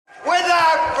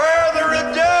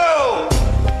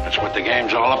the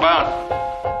game's all about.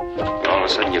 All of a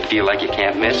sudden you feel like you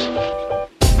can't miss.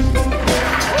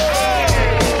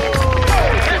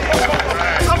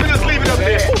 I'm just leave it up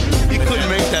there. You couldn't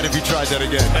make that if you tried that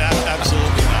again.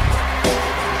 Absolutely not.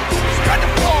 Spread the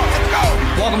floor. Let's go.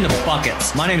 Welcome to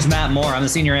Buckets. My name is Matt Moore. I'm the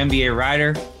senior NBA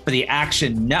writer for the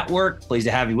Action Network. Pleased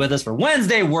to have you with us for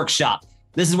Wednesday Workshop.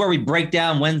 This is where we break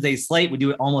down Wednesday's slate. We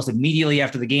do it almost immediately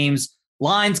after the games.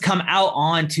 Lines come out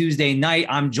on Tuesday night.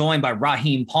 I'm joined by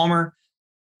Raheem Palmer,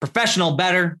 professional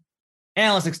bettor,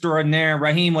 analyst extraordinaire.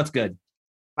 Raheem, what's good?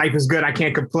 Life is good. I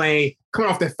can't complain. Coming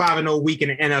off that 5-0 week in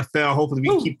the NFL. Hopefully we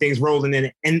can keep things rolling in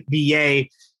the NBA.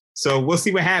 So we'll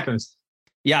see what happens.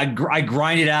 Yeah, I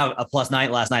grinded out a plus night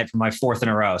last night for my fourth in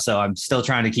a row. So I'm still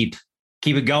trying to keep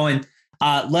it going.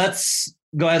 Let's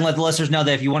go ahead and let the listeners know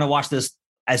that if you want to watch this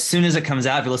as soon as it comes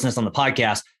out, if you listen to this on the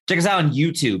podcast, check us out on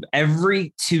YouTube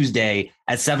every Tuesday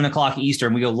at 7:00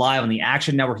 Eastern. We go live on the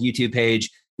Action Network YouTube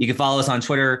page. You can follow us on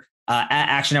Twitter at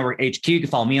Action Network HQ. You can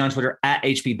follow me on Twitter at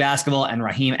HP Basketball and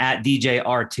Raheem at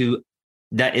DJR2.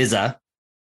 That is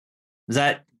was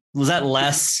that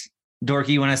less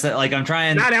dorky when I said, like, I'm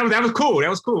trying? No, that was cool. That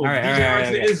was cool. All right.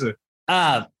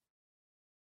 I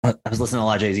was listening to a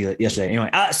lot of Jay-Z yesterday.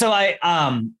 Anyway,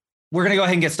 we're going to go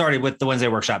ahead and get started with the Wednesday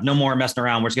Workshop. No more messing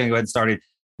around. We're just going to go ahead and start it.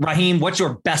 Raheem, what's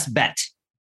your best bet?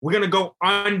 We're going to go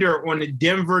under on the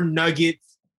Denver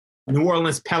Nuggets, New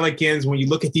Orleans Pelicans. When you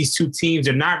look at these two teams,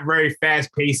 they're not very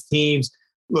fast-paced teams.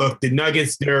 Look, the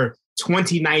Nuggets, they're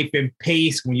 29th in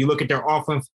pace. When you look at their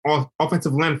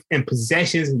offensive length and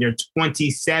possessions, they're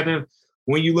 27th.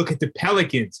 When you look at the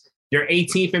Pelicans, they're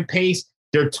 18th in pace.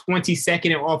 They're 22nd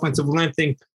in offensive length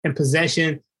and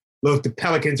possession. Look, the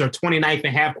Pelicans are 29th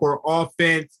in half-court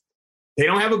offense. They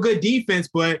don't have a good defense,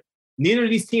 but neither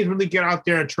of these teams really get out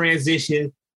there and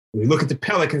transition. When you look at the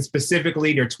Pelicans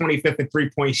specifically, they're 25th in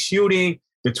three-point shooting.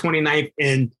 They're 29th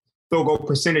in field goal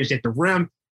percentage at the rim.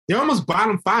 They're almost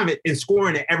bottom five in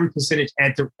scoring at every percentage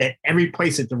at every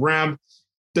place at the rim.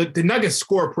 The Nuggets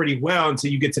score pretty well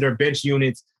until you get to their bench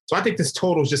units. So I think this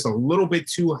total is just a little bit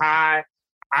too high.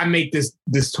 I make this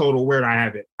total, where do I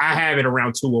have it? I have it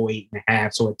around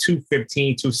 208.5. So at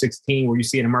 215, 216, where you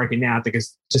see in the market now, I think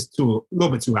it's just a little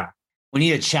bit too high. We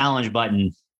need a challenge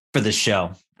button for this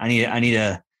show. I need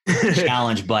a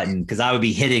challenge button because I would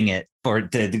be hitting it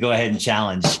to go ahead and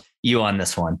challenge you on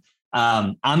this one.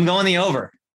 I'm going the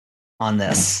over on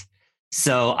this.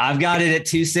 So I've got it at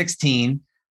 216.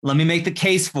 Let me make the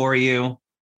case for you,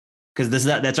 because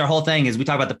that's our whole thing is we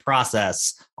talk about the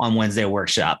process on Wednesday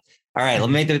Workshop. All right, let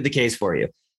me make the case for you.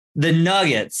 The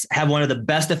Nuggets have one of the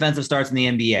best defensive starts in the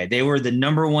NBA. They were the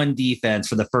number one defense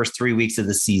for the first 3 weeks of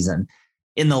the season.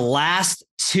 In the last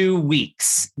 2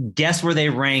 weeks, guess where they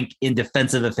rank in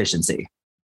defensive efficiency?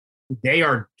 They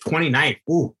are 29th.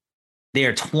 Ooh. They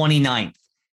are 29th.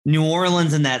 New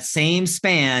Orleans in that same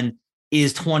span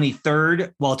is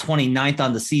 23rd, while 29th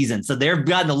on the season. So they've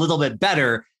gotten a little bit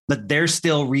better, but they're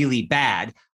still really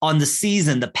bad. On the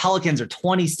season, the Pelicans are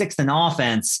 26th in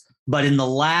offense, but in the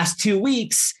last 2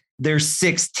 weeks, they're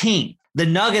 16th. The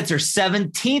Nuggets are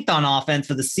 17th on offense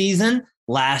for the season.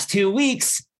 Last 2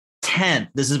 weeks, 10th.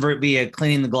 This is via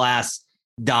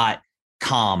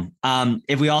cleaningtheglass.com.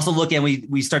 If we also look at,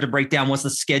 we start to break down what's the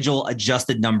schedule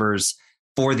adjusted numbers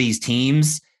for these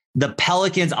teams. The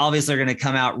Pelicans obviously are going to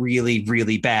come out really,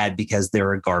 really bad because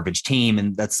they're a garbage team,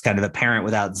 and that's kind of apparent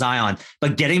without Zion.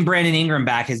 But getting Brandon Ingram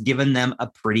back has given them a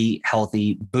pretty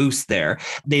healthy boost there.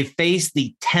 They've faced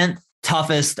the 10th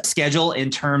toughest schedule in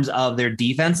terms of their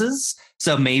defenses,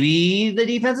 so maybe the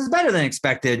defense is better than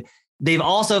expected. They've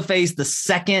also faced the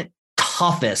second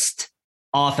toughest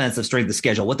offensive strength of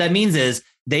schedule. What that means is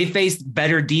they faced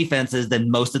better defenses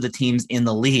than most of the teams in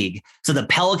the league. So the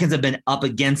Pelicans have been up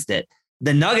against it.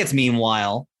 The Nuggets,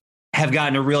 meanwhile, have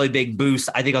gotten a really big boost,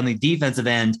 I think, on the defensive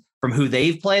end from who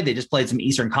they've played. They just played some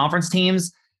Eastern Conference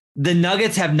teams. The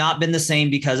Nuggets have not been the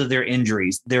same because of their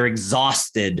injuries. They're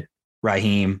exhausted,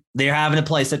 Raheem. They're having to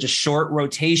play such a short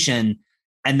rotation,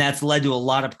 and that's led to a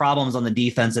lot of problems on the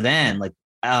defensive end. Like,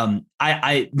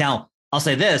 now I'll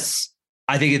say this.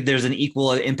 I think there's an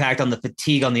equal impact on the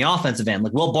fatigue on the offensive end.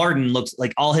 Like, Will Barton looks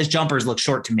like all his jumpers look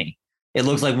short to me. It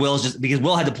looks like Will's just because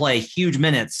Will had to play huge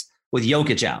minutes with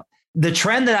Jokic out. The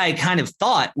trend that I kind of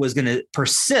thought was going to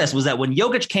persist was that when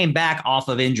Jokic came back off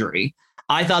of injury,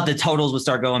 I thought the totals would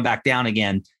start going back down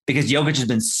again because Jokic has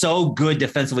been so good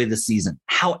defensively this season.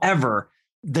 However,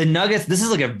 the Nuggets, this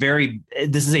is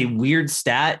a weird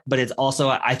stat, but it's also,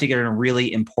 I think, a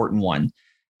really important one.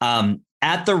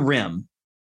 At the rim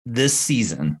this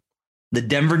season, the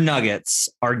Denver Nuggets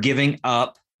are giving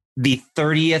up the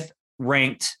 30th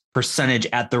ranked percentage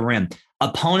at the rim.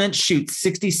 Opponents shoot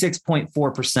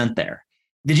 66.4% there.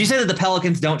 Did you say that the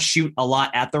Pelicans don't shoot a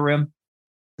lot at the rim?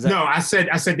 No, I said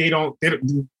they don't. They're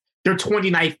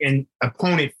 29th in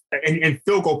opponent and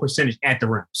field goal percentage at the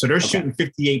rim. So they're shooting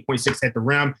 58.6 at the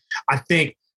rim. I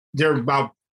think they're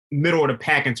about middle of the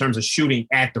pack in terms of shooting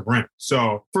at the rim.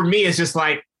 So for me, it's just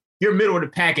like you're middle of the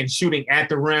pack in shooting at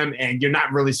the rim and you're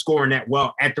not really scoring that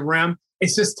well at the rim.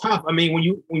 It's just tough. I mean,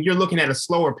 when you're looking at a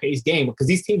slower paced game, because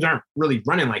these teams aren't really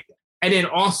running like that. And then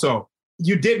also,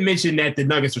 you did mention that the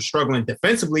Nuggets are struggling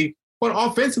defensively, but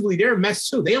offensively, they're a mess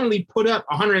too. They only put up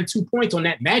 102 points on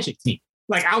that Magic team.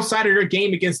 Like outside of their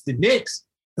game against the Knicks,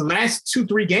 the last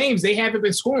 2-3 games, they haven't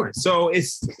been scoring. So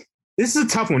this is a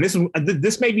tough one.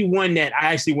 This may be one that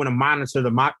I actually want to monitor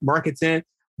the markets in,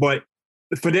 but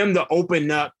for them to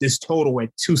open up this total at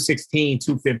 216,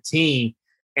 215,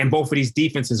 and both of these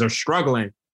defenses are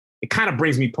struggling, it kind of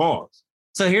brings me pause.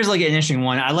 So here's like an interesting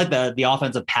one. I like the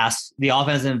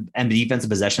offensive and defensive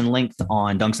possession length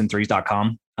on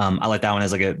dunksandthrees.com. I like that one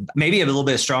as like maybe a little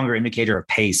bit stronger indicator of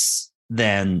pace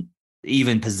than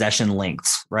even possession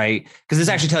lengths, right? Because this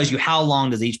actually tells you how long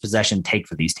does each possession take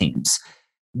for these teams.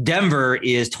 Denver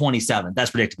is 27. That's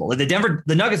predictable. The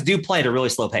Nuggets do play at a really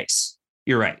slow pace.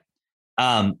 You're right.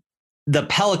 The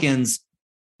Pelicans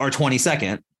are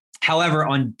 22nd. However,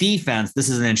 on defense, this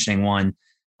is an interesting one.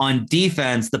 On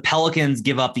defense, the Pelicans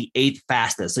give up the 8th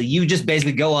fastest. So you just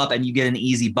basically go up and you get an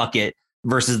easy bucket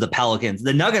versus the Pelicans.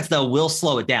 The Nuggets, though, will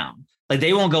slow it down. Like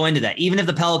they won't go into that. Even if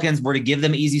the Pelicans were to give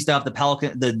them easy stuff,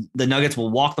 the Nuggets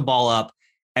will walk the ball up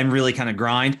and really kind of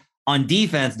grind. On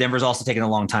defense, Denver's also taking a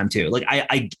long time too. Like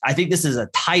I think this is a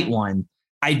tight one.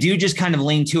 I do just kind of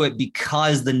lean to it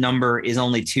because the number is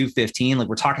only 215. Like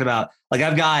we're talking about, like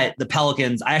I've got the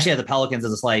Pelicans. I actually have the Pelicans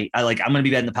as a slight. I'm going to be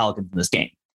betting the Pelicans in this game.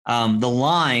 The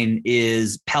line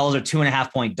is Pels are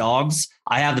 2.5 point dogs.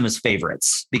 I have them as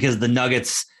favorites because the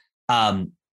Nuggets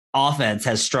offense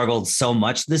has struggled so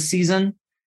much this season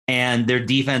and their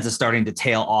defense is starting to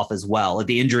tail off as well. Like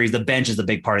the injuries, the bench is a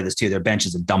big part of this too. Their bench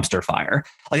is a dumpster fire.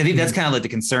 Like I think that's kind of like the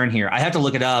concern here. I have to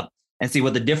look it up and see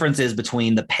what the difference is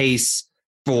between the pace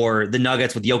for the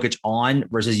Nuggets with Jokic on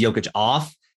versus Jokic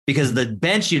off, because the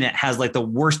bench unit has like the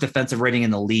worst defensive rating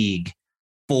in the league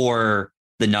for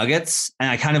the Nuggets. And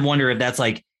I kind of wonder if that's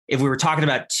like, if we were talking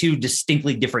about two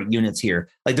distinctly different units here,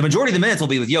 like the majority of the minutes will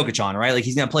be with Jokic on, right? Like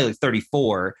he's going to play like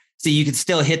 34. So you could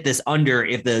still hit this under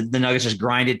if the Nuggets just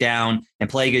grind it down and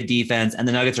play good defense. And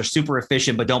the Nuggets are super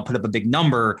efficient, but don't put up a big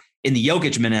number in the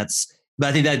Jokic minutes. But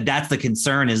I think that's the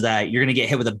concern, is that you're going to get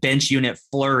hit with a bench unit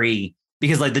flurry,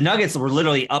 because like the Nuggets were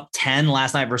literally up 10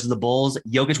 last night versus the Bulls.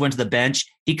 Jokic went to the bench.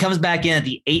 He comes back in at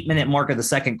the 8-minute mark of the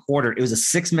second quarter. It was a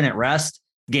 6-minute rest.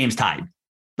 Game's tied.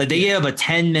 Like they gave up a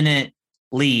 10-minute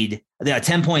lead, a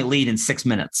 10-point lead in 6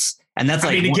 minutes. And that's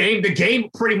like the game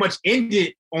pretty much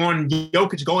ended on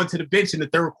Jokic going to the bench in the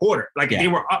third quarter. Like they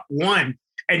were up 1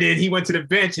 and then he went to the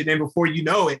bench. And then before you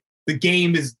know it, the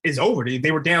game is over.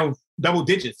 They were down double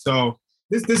digits. So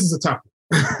this is a tough one.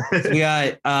 We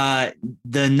got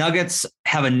the Nuggets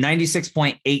have a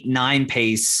 96.89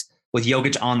 pace with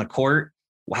Jokic on the court.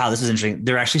 Wow, this is interesting.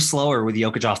 They're actually slower with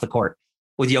Jokic off the court.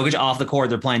 With Jokic off the court,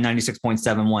 they're playing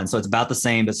 96.71. So it's about the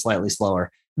same, but slightly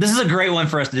slower. This is a great one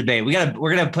for us to debate.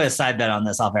 We're gonna put a side bet on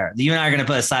this off air. You and I are gonna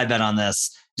put a side bet on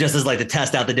this just as like to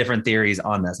test out the different theories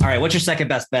on this. All right, what's your second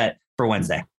best bet for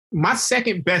Wednesday? My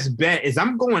second best bet is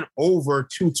I'm going over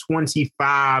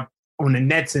 225 on the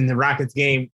Nets and the Rockets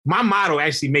game. My model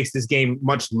actually makes this game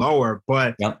much lower,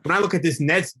 but when I look at this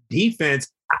Nets defense,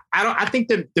 I think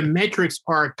that the metrics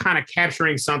are kind of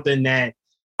capturing something that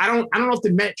I don't know if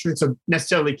the metrics are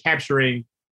necessarily capturing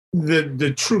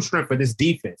the true strength of this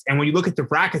defense. And when you look at the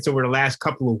Rockets over the last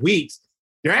couple of weeks,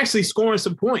 they're actually scoring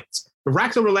some points. The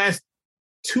Rockets over the last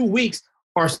 2 weeks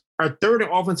are third in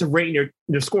offensive rating.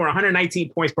 They're scoring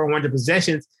 119 points per 100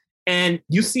 possessions. And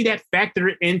you see that factor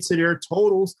into their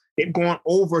totals. They've gone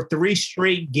over 3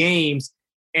 straight games,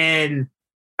 and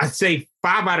I'd say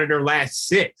 5 out of their last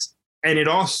 6. And it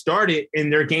all started in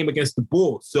their game against the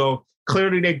Bulls. So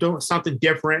clearly they're doing something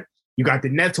different. You got the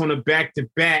Nets on the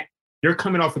back-to-back. They're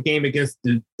coming off a game against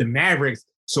the Mavericks.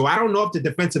 So I don't know if the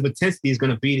defensive intensity is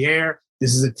going to be there.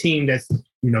 This is a team that's,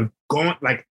 going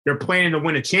like they're planning to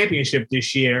win a championship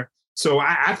this year. So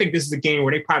I think this is a game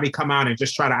where they probably come out and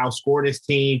just try to outscore this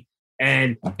team.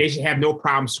 And they should have no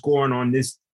problem scoring on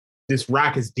this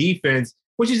Rockets defense,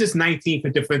 which is just 19th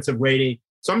in defensive rating.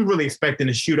 So I'm really expecting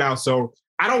a shootout. So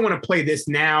I don't want to play this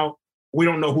now. We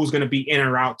don't know who's going to be in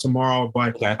or out tomorrow,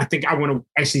 but I think I want to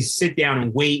actually sit down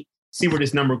and wait, see where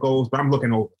this number goes. But I'm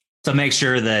looking over. So make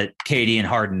sure that KD and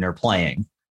Harden are playing.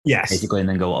 Yes. basically, and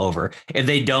then go over. If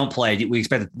they don't play, we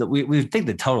expect we think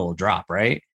the total will drop,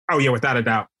 right? Oh yeah, without a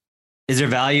doubt. Is there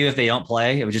value if they don't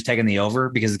play? It was just taking the over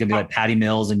because it's gonna be like Patty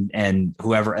Mills and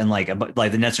whoever, and like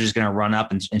the Nets are just gonna run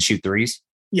up and shoot threes.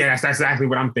 Yeah, that's exactly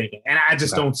what I'm thinking. And I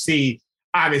just don't see.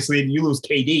 Obviously, if you lose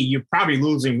KD, you're probably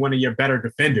losing one of your better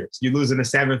defenders. You're losing a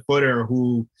 7-footer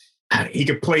who he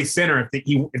could play center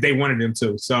if they wanted him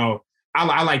to. So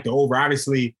I like the over.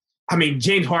 Obviously, I mean,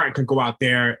 James Harden could go out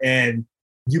there and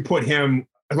you put him,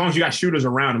 as long as you got shooters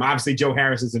around him. Obviously, Joe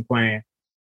Harris isn't playing.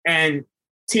 And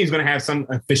team's going to have some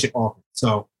efficient offense.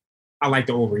 So I like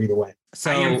the over either way.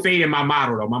 So I am fading my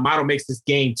model, though. My model makes this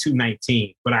game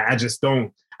 219, but I just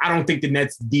don't. I don't think the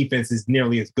Nets defense is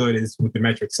nearly as good as what the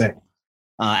metrics say.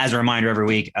 As a reminder, every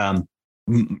week,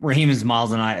 Raheem's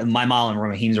models and my model and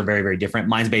Raheem's are very, very different.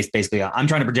 Mine's basically, I'm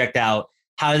trying to project out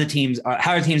how are the teams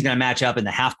going to match up in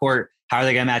the half court? How are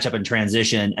they going to match up in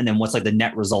transition? And then what's like the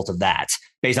net result of that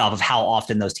based off of how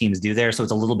often those teams do there. So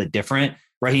it's a little bit different.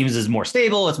 Raheem's is more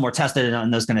stable. It's more tested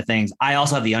and those kind of things. I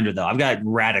also have the under though. I've got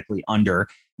radically under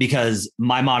because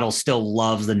my model still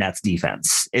loves the Nets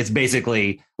defense. It's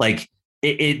basically like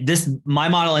my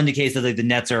model indicates that like the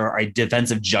Nets are a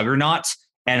defensive juggernaut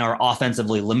and are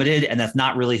offensively limited. And that's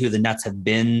not really who the Nets have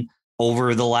been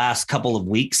over the last couple of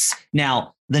weeks.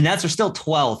 Now, the Nets are still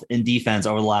 12th in defense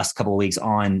over the last couple of weeks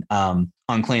on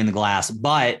cleaning the glass,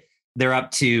 but they're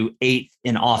up to 8th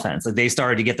in offense. Like they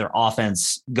started to get their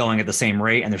offense going at the same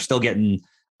rate, and they're still getting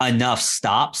enough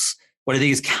stops. What I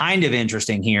think is kind of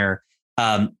interesting here,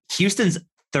 Houston's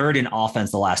 3rd in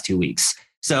offense the last 2 weeks.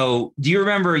 So do you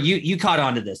remember, you caught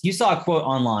on to this? You saw a quote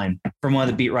online from one of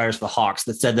the beat writers for the Hawks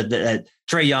that said that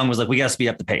Trae Young was like, we got to speed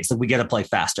up the pace. Like we got to play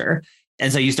faster.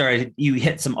 And so you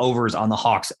hit some overs on the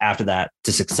Hawks after that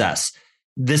to success.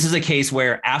 This is a case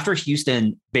where after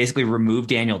Houston basically removed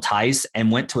Daniel Tice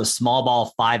and went to a small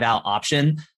ball 5-out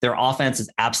option, their offense is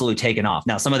absolutely taken off.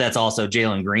 Now, some of that's also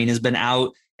Jalen Green has been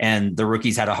out and the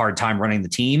rookies had a hard time running the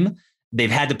team.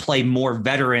 They've had to play more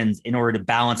veterans in order to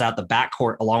balance out the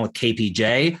backcourt along with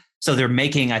KPJ. So they're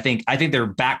making, I think their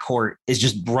backcourt is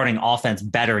just running offense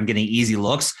better and getting easy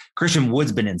looks. Christian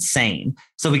Wood's been insane.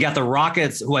 So we got the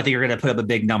Rockets, who I think are going to put up a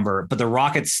big number, but the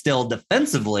Rockets still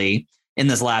defensively in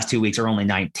this last 2 weeks are only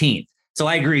 19th. So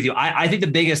I agree with you. I think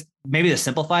the biggest, maybe to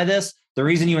simplify this, the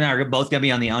reason you and I are both going to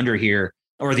be on the under here,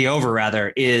 or the over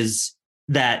rather, is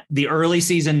that the early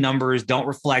season numbers don't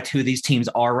reflect who these teams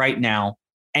are right now.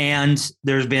 And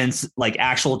there's been like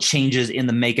actual changes in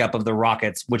the makeup of the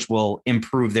Rockets, which will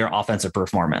improve their offensive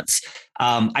performance.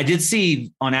 I did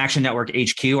see on Action Network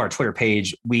HQ, our Twitter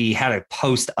page, we had a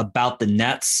post about the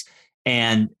Nets,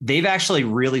 and they've actually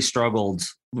really struggled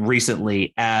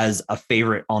recently as a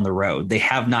favorite on the road. They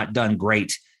have not done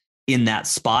great in that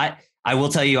spot. I will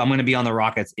tell you, I'm going to be on the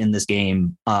Rockets in this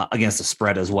game against the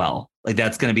spread as well. Like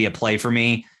that's going to be a play for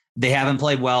me. They haven't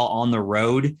played well on the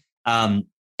road.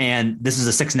 And this is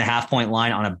a 6.5 point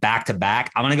line on a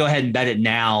back-to-back. I'm going to go ahead and bet it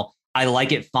now. I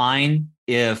like it fine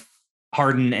if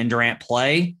Harden and Durant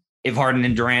play. If Harden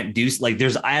and Durant do, like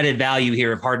there's added value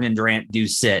here if Harden and Durant do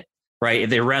sit, right?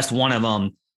 If they rest one of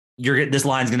them, this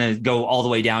line's going to go all the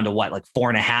way down to what, like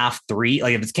 4.5, 3?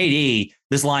 Like if it's KD,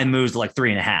 this line moves to like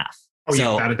 3.5. Oh,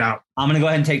 yeah, without a doubt. I'm going to go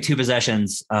ahead and take 2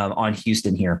 possessions on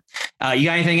Houston here. You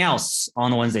got anything else on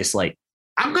the Wednesday slate?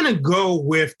 I'm going to go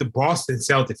with the Boston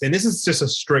Celtics, and this is just a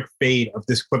strict fade of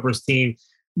this Clippers team.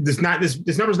 This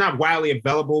number's not widely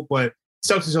available, but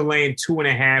Celtics are laying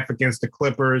 2.5 against the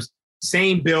Clippers.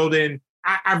 Same building.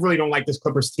 I really don't like this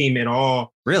Clippers team at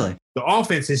all. Really? The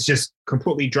offense has just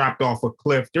completely dropped off a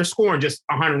cliff. They're scoring just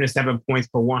 107 points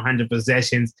per 100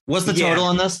 possessions. What's the total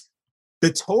on this?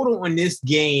 The total on this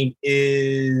game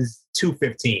is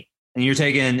 215. And you're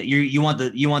taking you want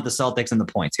the Celtics and the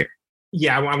points here.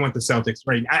 Yeah, I want the Celtics.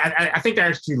 Right. I think they're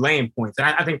actually laying points. And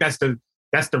I think that's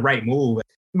the right move.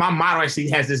 My model actually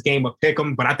has this game of pick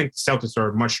 'em, but I think the Celtics are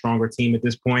a much stronger team at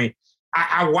this point.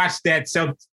 I watched that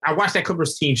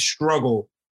Clippers team struggle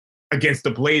against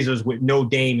the Blazers with no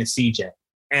Dame and CJ.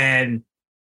 And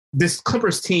this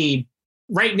Clippers team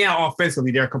right now,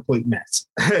 offensively, they're a complete mess.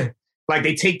 Like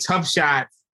they take tough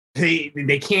shots.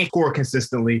 They can't score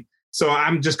consistently. So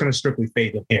I'm just going to strictly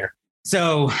fade them here.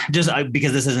 So just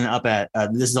because this isn't up at,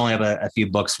 this is only up a few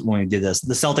books when we did this.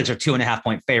 The Celtics are 2.5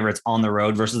 point favorites on the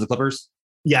road versus the Clippers.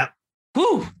 Yeah.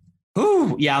 Whew.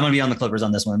 Yeah, I'm going to be on the Clippers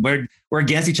on this one. We're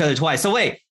against each other twice. So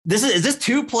wait, is this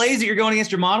 2 plays that you're going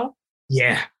against your model?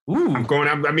 Yeah. Ooh.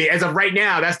 I mean, as of right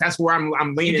now, that's where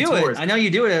I'm leaning towards. I know you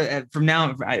do it from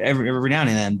now every now and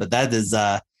then, but that is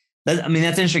that's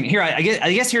interesting. Here, I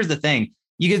guess here's the thing.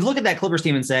 you could look at that Clippers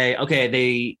team and say,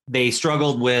 okay, they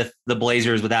struggled with the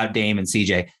Blazers without Dame and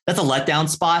CJ. That's a letdown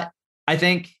spot, I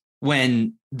think,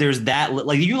 when there's that,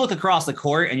 like you look across the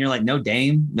court and you're like, no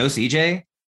Dame, no CJ,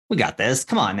 we got this.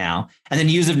 Come on now. And then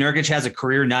Yusuf Nurkic has a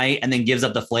career night and then gives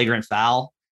up the flagrant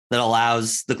foul that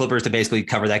allows the Clippers to basically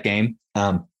cover that game.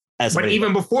 But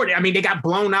even before that, I mean, they got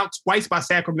blown out twice by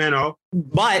Sacramento.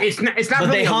 But it's not. But really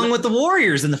they hung with the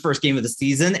Warriors in the first game of the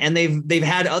season, and they've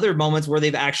had other moments where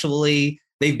they've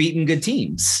beaten good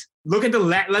teams. Look at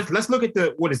let's look at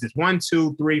the, what is this? 1,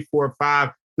 2, 3, 4, 5.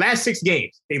 Last 6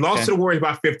 games, they lost to the Warriors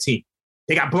by 15.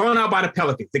 They got blown out by the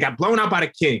Pelicans. They got blown out by the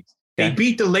Kings. They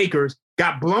beat the Lakers.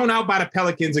 Got blown out by the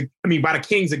Pelicans. By the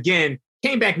Kings again.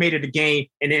 Came back, made it a game,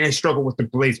 and then they struggled with the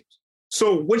Blazers.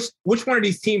 So which one of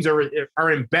these teams are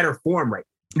in better form right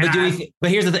now?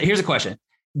 But here's the question.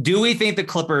 Do we think the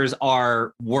Clippers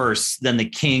are worse than the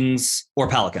Kings or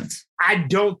Pelicans? I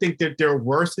don't think that they're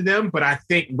worse than them, but I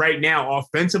think right now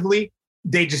offensively,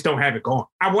 they just don't have it going.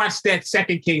 I watched that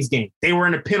second Kings game. They were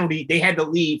in a penalty. They had the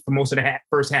lead for most of the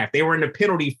first half. They were in a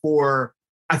penalty for,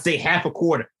 I'd say, half a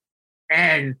quarter.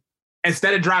 And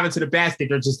instead of driving to the basket,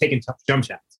 they're just taking tough jump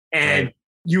shots. And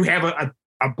you have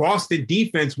a Boston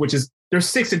defense, which is they're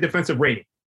 6th in defensive rating.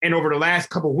 And over the last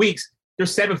couple of weeks, they're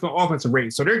 7th in offensive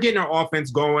rating. So they're getting their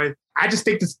offense going. I just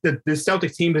think the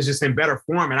Celtics team is just in better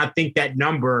form. And I think that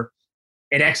number,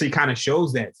 it actually kind of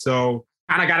shows that. So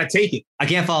kind of got to take it. I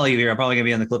can't follow you here. I'm probably going to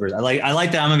be on the Clippers. I like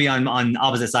that I'm going to be on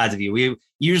opposite sides of you.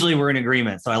 We're in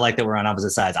agreement. So I like that we're on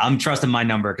opposite sides. I'm trusting my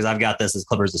number because I've got this as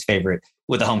Clippers' favorite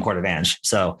with the home court advantage.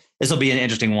 So this will be an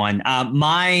interesting one.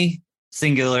 My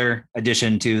singular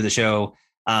addition to the show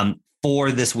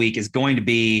for this week is going to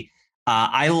be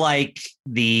I like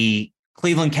the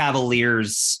Cleveland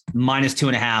Cavaliers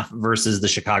 -2.5 versus the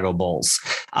Chicago Bulls.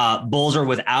 Bulls are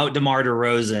without DeMar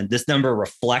DeRozan. This number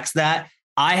reflects that.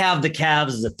 I have the Cavs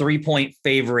as a 3-point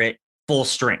favorite, full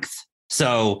strength.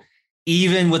 So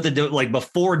even with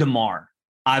before DeMar,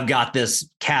 I've got this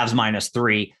Cavs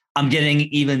 -3. I'm getting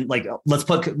even let's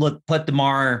put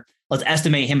DeMar. Let's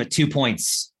estimate him at 2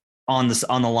 points on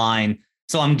the line.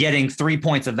 So I'm getting 3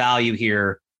 points of value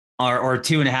here, or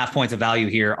 2.5 points of value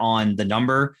here on the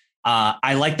number.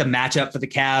 I like the matchup for the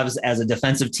Cavs as a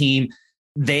defensive team.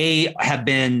 They have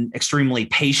been extremely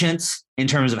patient in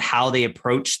terms of how they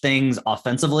approach things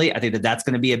offensively. I think that that's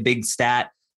going to be a big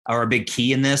stat or a big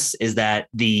key in this, is that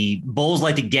the Bulls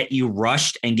like to get you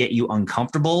rushed and get you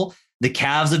uncomfortable. The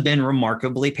Cavs have been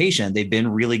remarkably patient. They've been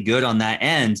really good on that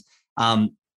end.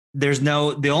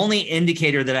 The only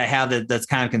indicator that I have that's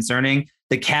kind of concerning,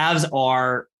 the Cavs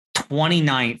are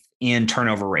 29th in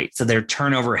turnover rate. So they're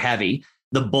turnover heavy.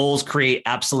 The Bulls create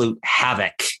absolute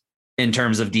havoc in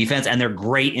terms of defense, and they're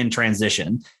great in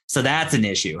transition. So that's an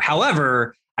issue.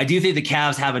 However, I do think the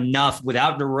Cavs have enough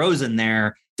without DeRozan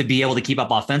there to be able to keep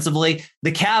up offensively.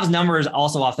 The Cavs numbers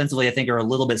also offensively, I think, are a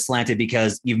little bit slanted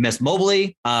because you've missed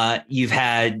Mobley. You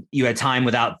had time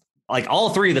without, all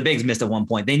 3 of the bigs missed at one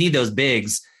point. They need those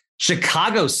bigs.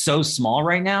 Chicago's so small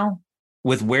right now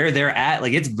with where they're at.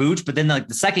 It's Vooch, but then the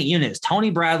second unit is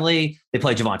Tony Bradley. They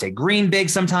play Javonte Green big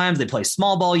sometimes. They play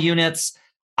small ball units.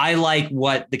 I like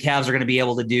what the Cavs are going to be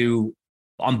able to do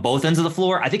on both ends of the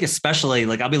floor. I think especially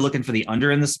I'll be looking for the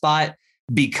under in the spot,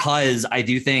 because I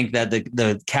do think that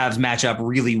the Cavs match up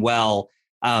really well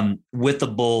with the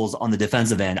Bulls on the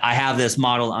defensive end. I have this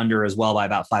model under as well by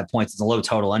about 5 points. It's a low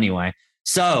total anyway.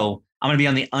 So I'm going to be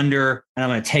on the under, and I'm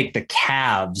going to take the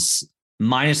Cavs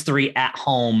 -3 at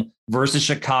home versus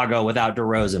Chicago without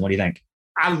DeRozan. What do you think?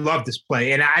 I love this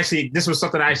play. And this was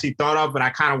something I actually thought of, but I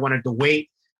kind of wanted to wait.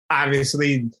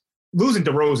 Obviously, losing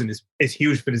DeRozan is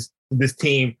huge for this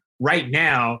team right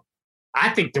now. I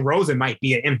think DeRozan might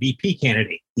be an MVP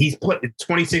candidate. He's put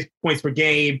 26 points per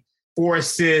game, 4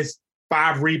 assists,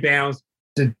 5 rebounds.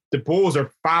 The Bulls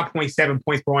are 5.7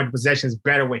 points per 100 possessions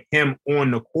better with him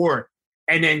on the court.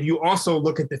 And then you also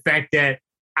look at the fact that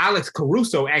Alex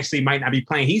Caruso actually might not be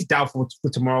playing. He's doubtful for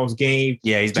tomorrow's game.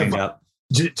 Yeah, he's banged up.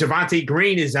 Javonte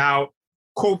Green is out.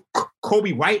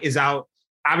 Kobe White is out.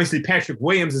 Obviously, Patrick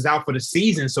Williams is out for the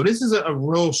season. So this is a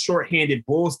real shorthanded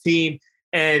Bulls team.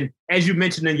 And as you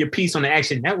mentioned in your piece on the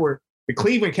Action Network, the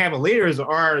Cleveland Cavaliers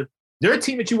they're a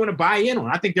team that you want to buy in on.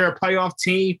 I think they're a playoff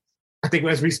team. I think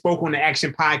as we spoke on the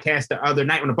Action podcast the other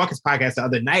night, on the Buckets podcast the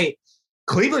other night,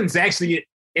 Cleveland's actually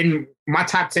in my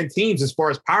top 10 teams as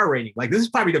far as power rating. This is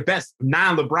probably the best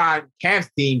non-LeBron Cavs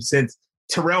team since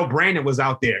Terrell Brandon was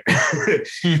out there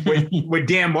with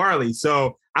Dan Marley.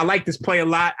 So I like this play a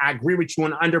lot. I agree with you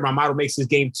on under. My model makes this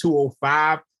game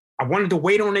 205. I wanted to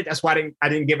wait on it. That's why I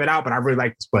didn't give it out, but I really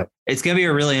like this play. It's going to be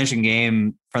a really interesting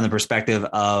game from the perspective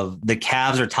of the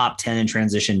Cavs are top 10 in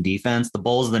transition defense. The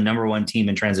Bulls are the number one team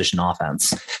in transition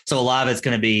offense. So a lot of it's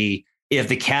going to be if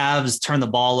the Cavs turn the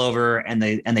ball over and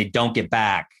they don't get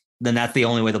back, then that's the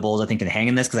only way the Bulls, I think, can hang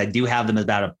in this, because I do have them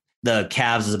the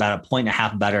Cavs is about 1.5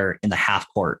 points better in the half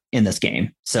court in this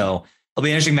game. So it'll be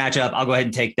an interesting matchup. I'll go ahead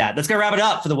and take that. That's going to wrap it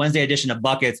up for the Wednesday edition of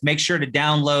Buckets. Make sure to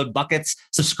download Buckets,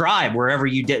 subscribe wherever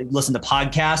you listen to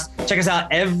podcasts. Check us out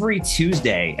every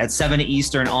Tuesday at 7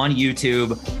 Eastern on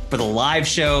YouTube for the live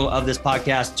show of this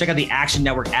podcast. Check out the Action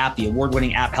Network app. The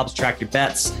award-winning app helps track your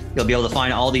bets. You'll be able to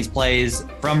find all these plays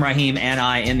from Raheem and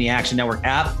I in the Action Network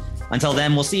app. Until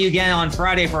then, we'll see you again on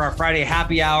Friday for our Friday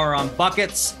happy hour on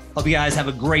Buckets. Hope you guys have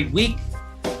a great week.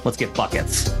 Let's get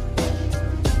buckets.